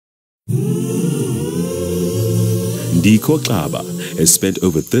Ndikho Xaba has spent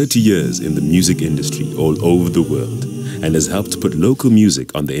over 30 years in the music industry all over the world and has helped put local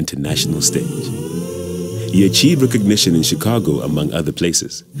music on the international stage. He achieved recognition in Chicago, among other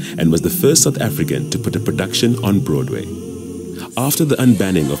places, and was the first South African to put a production on Broadway. After the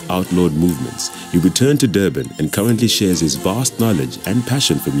unbanning of outlawed movements, he returned to Durban and currently shares his vast knowledge and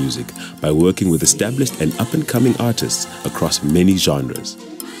passion for music by working with established and up-and-coming artists across many genres.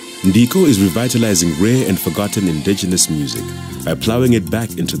 Ndikho is revitalizing rare and forgotten indigenous music by plowing it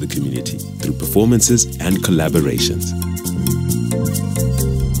back into the community through performances and collaborations.